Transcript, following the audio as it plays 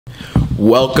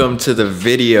Welcome to the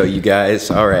video, you guys.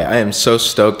 Alright, I am so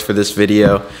stoked for this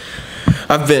video.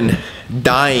 I've been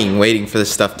dying waiting for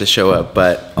this stuff to show up,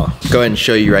 but I'll go ahead and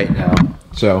show you right now.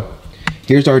 So,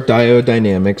 here's our diode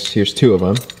dynamics. Here's two of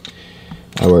them.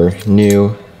 Our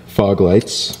new fog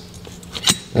lights.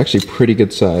 Actually pretty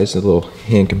good size, a little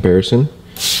hand comparison.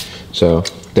 So,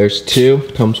 there's two.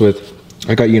 Comes with,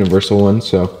 I got universal ones,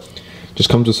 so just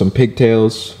comes with some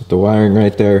pigtails with the wiring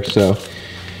right there. So,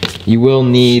 you will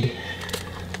need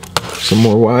some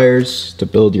more wires to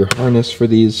build your harness for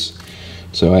these.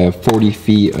 So I have 40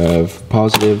 feet of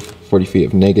positive, 40 feet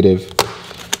of negative.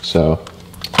 So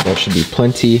that should be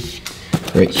plenty.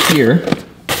 Right here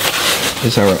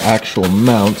is our actual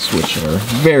mounts, which are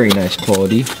very nice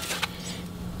quality.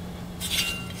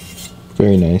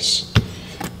 Very nice.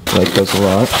 I like those a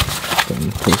lot.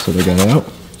 Then place the other guy out.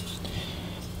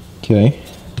 Okay,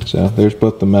 so there's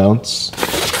both the mounts.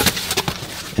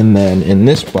 And then in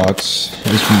this box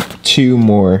is two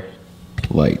more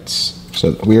lights.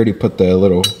 So we already put the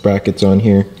little brackets on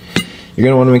here. You're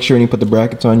gonna want to make sure when you put the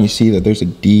brackets on, you see that there's a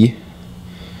D.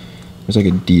 There's like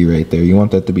a D right there. You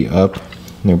want that to be up,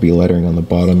 and there'll be lettering on the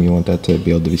bottom. You want that to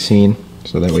be able to be seen,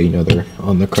 so that way you know they're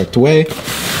on the correct way.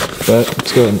 But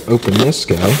let's go ahead and open this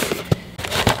guy.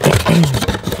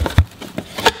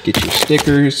 Get your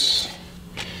stickers.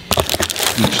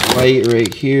 Each light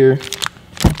right here.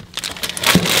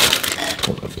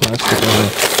 Pull the plastic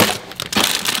out.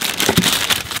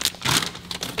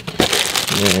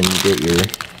 And then you get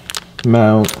your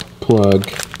mount, plug,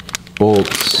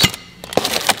 bolts,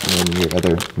 and your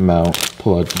other mount,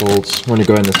 plug, bolts. We're gonna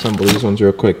go ahead and assemble these ones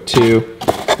real quick too.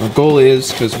 My goal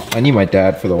is, because I need my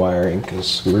dad for the wiring,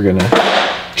 because we're gonna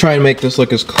try and make this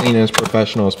look as clean and as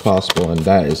professional as possible, and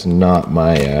that is not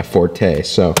my forte.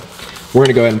 So we're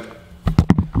gonna go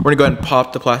ahead and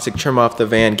pop the plastic trim off the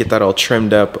van, get that all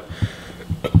trimmed up.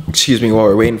 Excuse me, while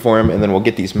we're waiting for him, and then we'll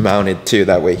get these mounted too.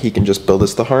 That way he can just build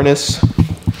us the harness,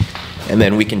 and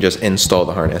then we can just install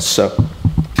the harness. So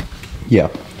yeah,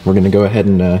 we're gonna go ahead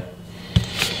and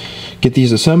get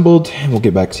these assembled, and we'll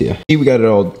get back to you. We got it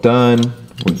all done.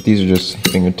 These are just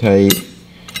finger tight.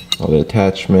 All the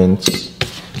attachments.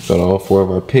 Got all four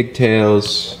of our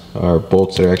pigtails. Our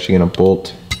bolts that are actually gonna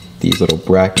bolt these little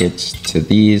brackets to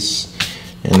these,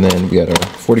 and then we got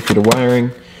our 40 feet of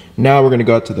wiring. Now we're gonna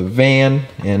go out to the van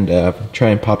and try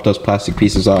and pop those plastic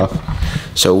pieces off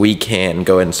so we can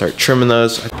go ahead and start trimming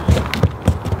those.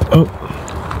 Oh,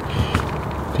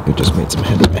 I think we just made some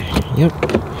headway. Yep.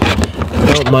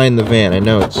 Don't mind the van, I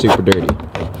know it's super dirty.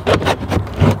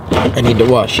 I need to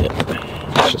wash it.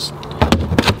 It's just...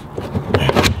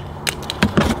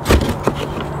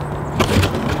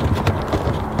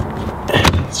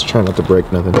 Let's try not to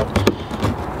break nothing.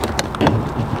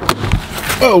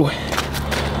 Oh!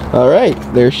 Alright,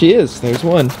 there she is. There's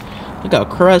one. Look how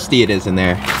crusty it is in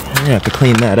there. I'm gonna have to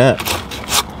clean that up.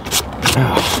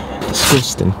 Oh,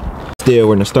 disgusting. Still,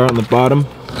 we're gonna start on the bottom.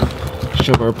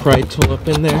 Shove our pry tool up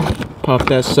in there. Pop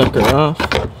that sucker off.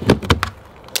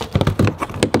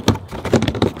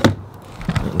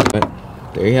 But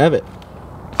there you have it.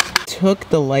 Took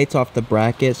the lights off the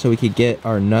bracket so we could get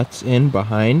our nuts in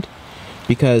behind.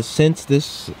 Because since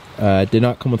this did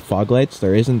not come with fog lights,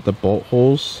 there isn't the bolt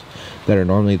holes that are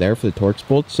normally there for the Torx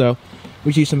bolts. So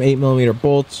we use some 8mm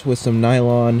bolts with some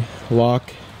nylon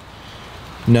lock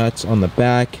nuts on the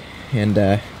back, and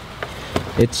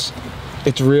it's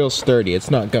real sturdy. It's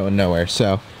not going nowhere.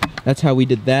 So that's how we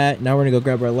did that. Now we're gonna go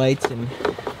grab our lights and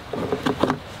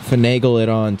finagle it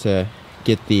on to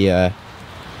get the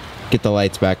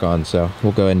lights back on. So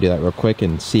we'll go ahead and do that real quick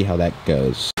and see how that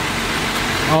goes.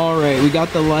 Alright, we got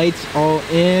the lights all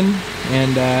in,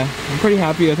 and I'm pretty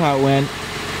happy with how it went.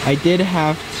 I did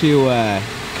have to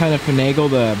kind of finagle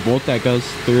the bolt that goes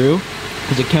through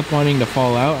because it kept wanting to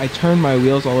fall out. I turned my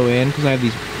wheels all the way in because I have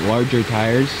these larger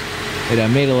tires. It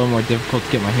made it a little more difficult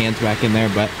to get my hands back in there,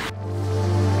 but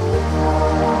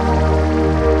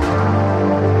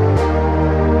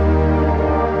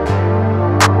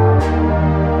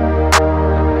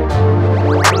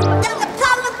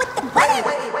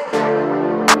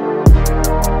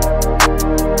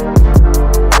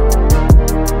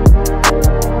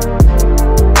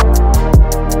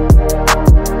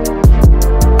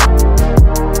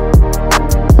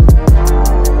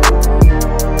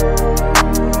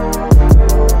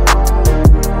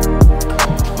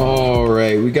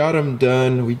we got them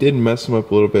done. We did mess them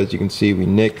up a little bit. As you can see, we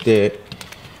nicked it,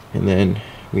 and then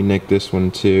we nicked this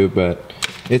one too, but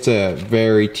it's a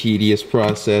very tedious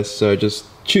process, so just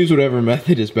choose whatever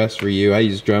method is best for you. I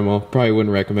use Dremel. Probably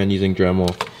wouldn't recommend using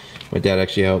Dremel. My dad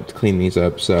actually helped clean these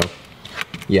up, so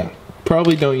yeah,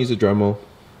 probably don't use a Dremel.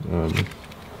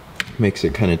 makes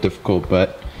it kind of difficult,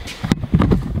 but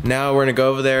now we're gonna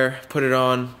go over there, put it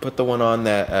on, put the one on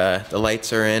that the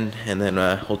lights are in, and then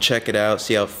we'll check it out,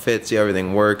 see how it fits, see how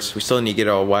everything works. We still need to get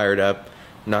it all wired up.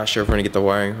 Not sure if we're gonna get the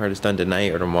wiring harness done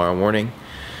tonight or tomorrow morning.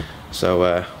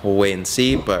 So we'll wait and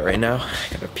see, but right now,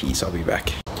 I gotta pee, so I'll be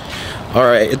back. All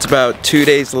right, it's about 2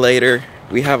 days later.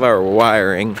 We have our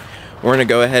wiring. We're gonna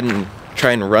go ahead and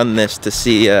try and run this to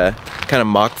see, kind of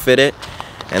mock fit it.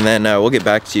 And then we'll get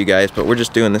back to you guys, but we're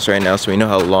just doing this right now so we know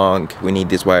how long we need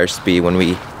these wires to be when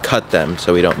we cut them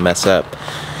so we don't mess up.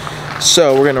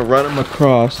 So we're gonna run them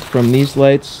across from these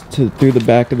lights through the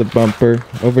back of the bumper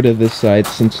over to this side,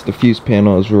 since the fuse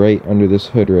panel is right under this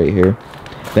hood right here.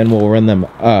 Then we'll run them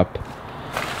up.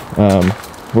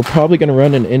 We're probably gonna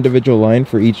run an individual line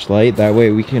for each light. That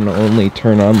way we can only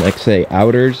turn on, like, say,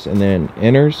 outers and then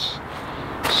inners.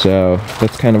 So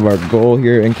that's kind of our goal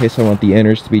here, in case I want the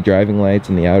inners to be driving lights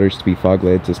and the outers to be fog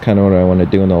lights. It's kind of what I want to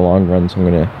do in the long run, so I'm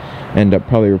going to end up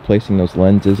probably replacing those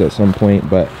lenses at some point,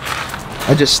 but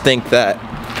I just think that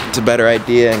it's a better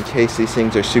idea in case these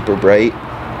things are super bright,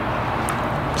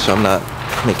 so I'm not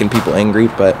making people angry.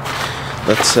 But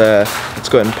let's go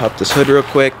ahead and pop this hood real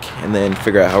quick and then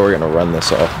figure out how we're going to run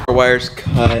this all. Our wires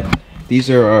cut. These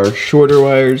are our shorter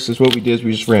wires. This is what we did is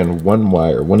we just ran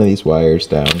one of these wires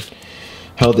down,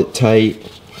 held it tight,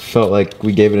 felt like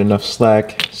we gave it enough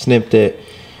slack, snipped it,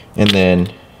 and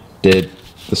then did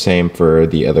the same for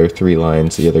the other 3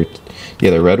 lines, the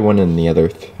other red one and the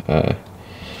other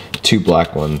 2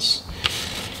 black ones.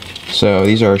 So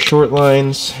these are our short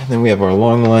lines, and then we have our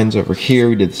long lines over here.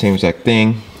 We did the same exact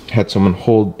thing, had someone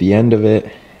hold the end of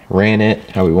it, ran it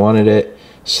how we wanted it,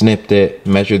 snipped it,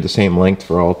 measured the same length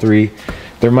for all 3.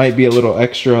 There might be a little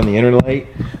extra on the inner light,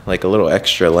 like a little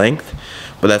extra length,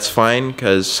 but that's fine,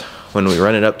 because when we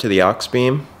run it up to the aux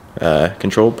beam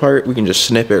control part, we can just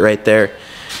snip it right there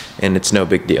and it's no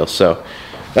big deal. So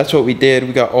that's what we did.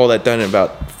 We got all that done in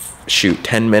about, shoot,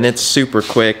 10 minutes, super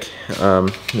quick. Now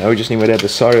we just need to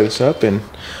solder this up, and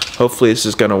hopefully this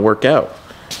is gonna work out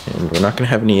and we're not gonna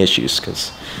have any issues,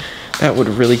 because that would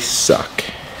really suck.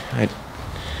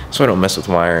 So I don't mess with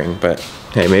wiring, but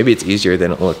hey, maybe it's easier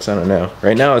than it looks, I don't know.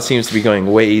 Right now it seems to be going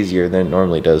way easier than it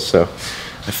normally does, so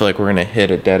I feel like we're gonna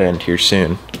hit a dead end here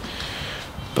soon.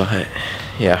 But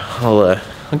yeah, I'll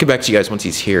get back to you guys once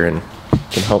he's here and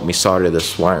can help me solder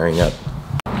this wiring up.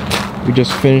 We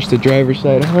just finished the driver's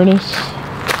side harness.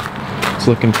 It's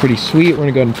looking pretty sweet. We're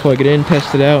gonna go ahead and plug it in,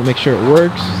 test it out, make sure it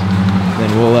works.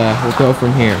 Then we'll go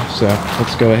from here. So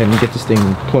let's go ahead and get this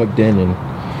thing plugged in, and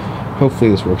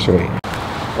hopefully this works right.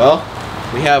 Well,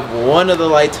 we have one of the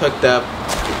lights hooked up.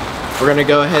 We're gonna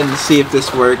go ahead and see if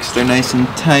this works. They're nice and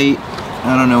tight.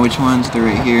 I don't know which ones, they're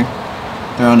right here.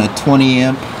 They're on a 20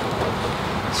 amp.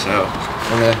 So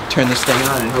I'm gonna turn this thing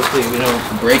on and hopefully we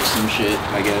don't break some shit,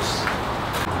 I guess.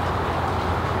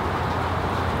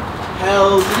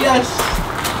 Hells yes!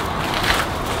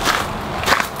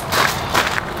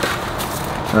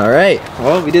 Alright,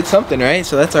 well, we did something, right?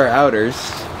 So that's our outers.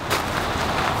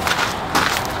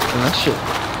 And that shit.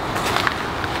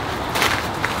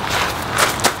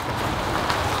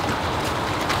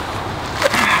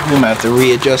 We might have to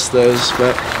readjust those,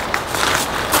 but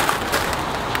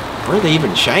where are they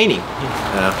even shining?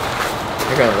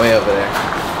 They're going way over there.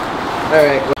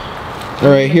 Alright.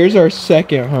 Alright, here's our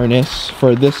second harness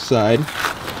for this side.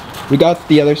 We got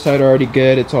the other side already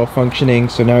good, it's all functioning,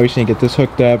 so now we just need to get this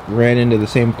hooked up, ran into the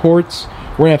same ports.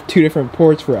 We're gonna have 2 different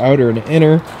ports for outer and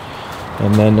inner,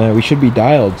 and then we should be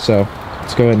dialed, so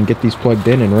let's go ahead and get these plugged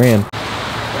in and ran.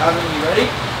 Gavin, you ready?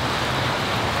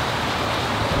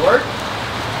 Work?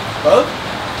 Both?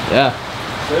 Yeah.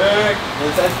 Sick.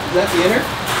 Is that the inner?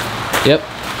 Yep.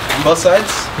 On both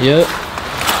sides? Yep.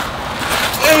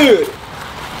 Dude!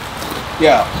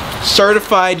 Yeah.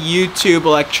 Certified YouTube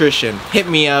electrician. Hit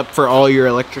me up for all your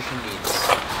electrician needs.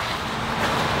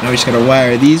 Now we're just gonna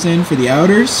wire these in for the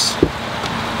outers,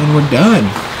 and we're done.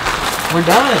 We're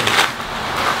done.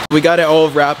 We got it all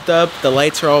wrapped up. The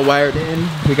lights are all wired in.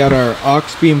 We got our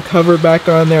aux beam cover back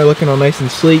on there, looking all nice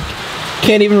and sleek.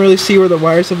 Can't even really see where the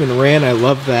wires have been ran. I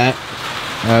love that.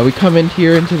 We come in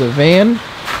here into the van.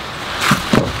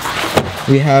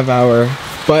 We have our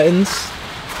buttons.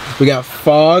 We got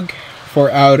fog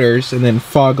for outers, and then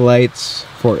fog lights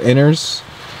for inners.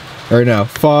 Or no,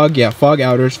 fog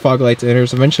outers, fog lights,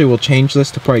 inners. Eventually we'll change this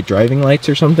to probably driving lights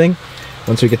or something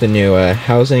once we get the new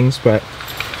housings, but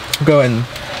we'll go ahead and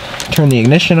turn the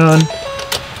ignition on,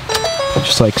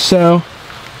 just like so.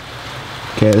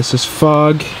 Okay, this is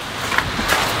fog.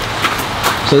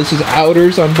 So this is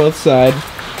outers on both sides.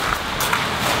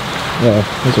 Oh,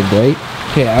 those are bright.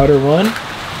 Okay, outer 1,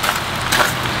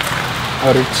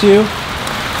 outer 2,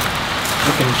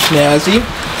 looking snazzy.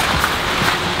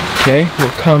 Okay, we'll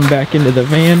come back into the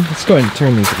van. Let's go ahead and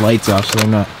turn these lights off so they're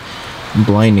not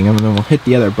blinding them, and then we'll hit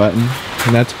the other button,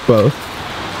 and that's both.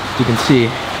 As you can see,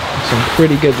 some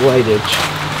pretty good lightage.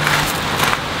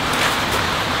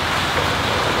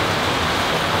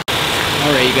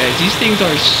 Alright, you guys, these things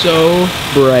are so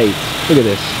bright. Look at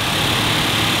this.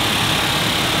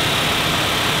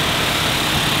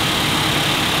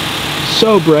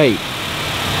 So bright.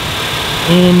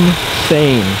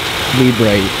 Insanely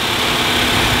bright.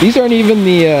 These aren't even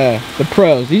the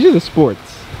pros, these are the sports.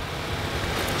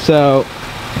 So,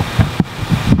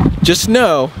 just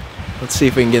know, let's see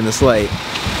if we can get in this light.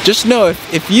 Just know,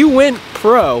 if you went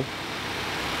pro,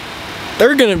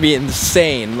 they're gonna be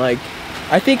insane. Like,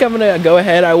 I think I'm gonna go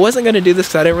ahead. I wasn't gonna do this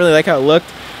because I didn't really like how it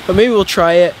looked, but maybe we'll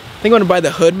try it. I think I'm gonna buy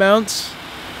the hood mounts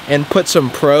and put some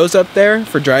pros up there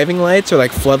for driving lights or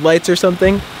like floodlights or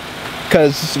something.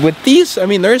 Because with these, I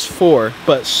mean, there's 4,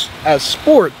 but as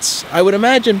sports, I would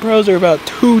imagine pros are about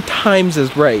 2 times as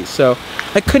bright. So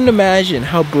I couldn't imagine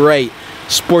how bright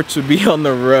sports would be on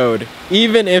the road.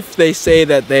 Even if they say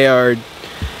that they are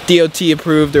DOT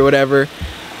approved or whatever,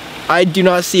 I do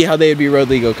not see how they would be road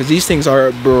legal because these things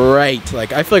are bright.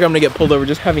 Like, I feel like I'm gonna get pulled over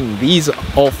just having these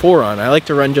all 4 on. I like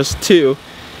to run just 2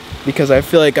 because I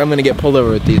feel like I'm gonna get pulled over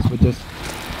with these. But just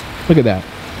look at that.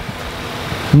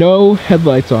 No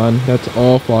headlights on, that's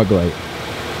all fog light.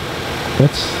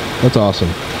 That's awesome.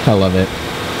 I love it.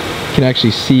 You can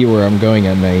actually see where I'm going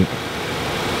at night.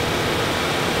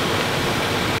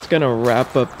 It's gonna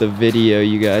wrap up the video,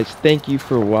 you guys. Thank you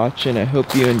for watching. I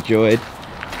hope you enjoyed.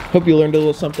 Hope you learned a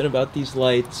little something about these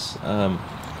lights. I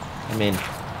mean,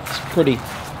 it's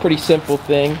pretty simple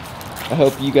thing. I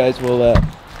hope you guys will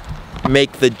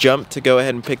make the jump to go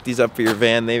ahead and pick these up for your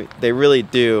van. They really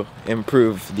do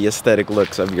improve the aesthetic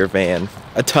looks of your van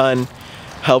a ton.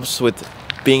 Helps with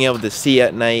being able to see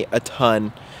at night a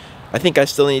ton. I think I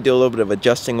still need to do a little bit of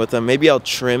adjusting with them. Maybe I'll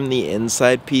trim the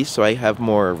inside piece so I have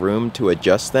more room to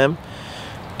adjust them.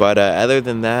 But other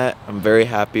than that, I'm very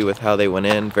happy with how they went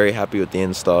in, very happy with the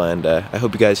install, and I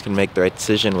hope you guys can make the right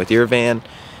decision with your van.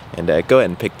 And go ahead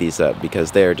and pick these up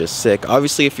because they're just sick.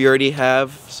 Obviously, if you already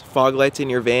have fog lights in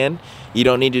your van, you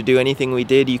don't need to do anything we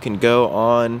did. You can go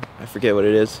on, I forget what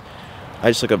it is. I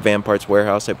just look up Van Parts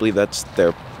Warehouse. I believe that's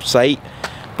their site.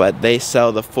 But they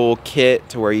sell the full kit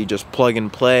to where you just plug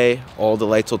and play. All the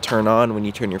lights will turn on when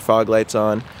you turn your fog lights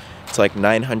on. It's like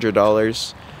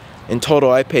 $900. In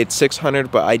total, I paid $600,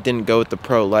 but I didn't go with the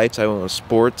pro lights. I went with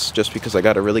sports just because I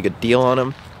got a really good deal on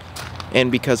them. And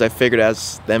because I figured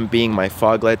as them being my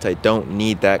fog lights, I don't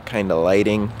need that kind of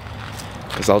lighting.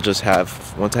 Because I'll just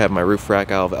have, once I have my roof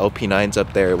rack, I'll have LP9s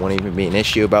up there. It won't even be an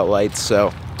issue about lights.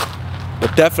 So,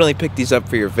 but definitely pick these up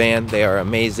for your van. They are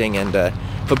amazing. And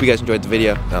hope you guys enjoyed the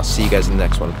video. And I'll see you guys in the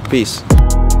next one. Peace.